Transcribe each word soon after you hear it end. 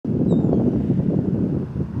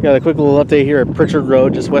Got a quick little update here at Pritchard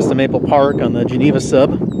Road, just west of Maple Park on the Geneva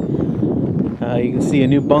Sub. You can see a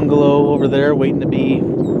new bungalow over there waiting to be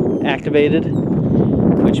activated,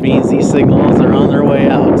 which means these signals are on their way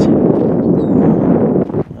out.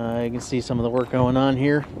 You can see some of the work going on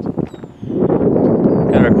here.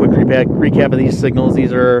 Got a quick recap of these signals.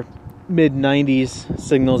 These are mid-90s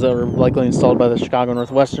signals that were likely installed by the Chicago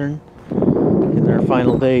Northwestern in their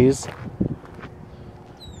final days.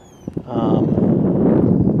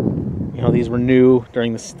 You know, these were new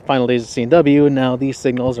during the final days of C&NW, and now these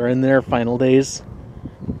signals are in their final days.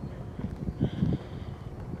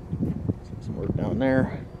 Some work down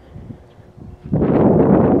there.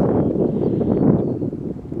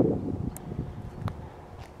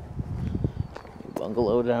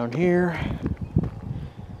 Bungalow down here.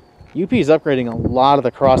 UP is upgrading a lot of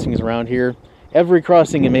the crossings around here. Every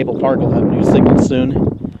crossing in Maple Park will have new signals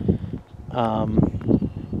soon.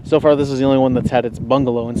 So far this is the only one that's had its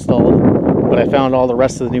bungalow installed, but I found all the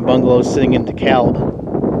rest of the new bungalows sitting in DeKalb.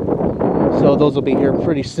 So those will be here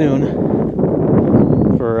pretty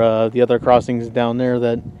soon for the other crossings down there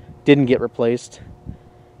that didn't get replaced.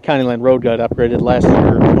 County Line Road got upgraded last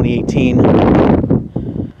year, 2018,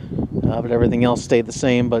 but everything else stayed the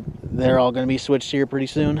same, but they're all going to be switched here pretty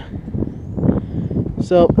soon.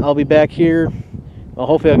 So I'll be back here. Well,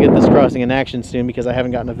 hopefully I'll get this crossing in action soon because I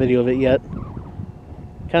haven't gotten a video of it yet.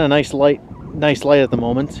 Kind of nice light at the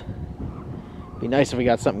moment. Be nice if we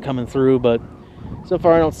got something coming through, but so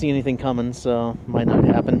far I don't see anything coming, so might not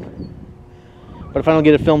happen. But if I don't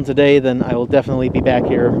get it filmed today, then I will definitely be back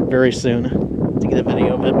here very soon to get a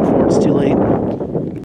video of it before it's too late.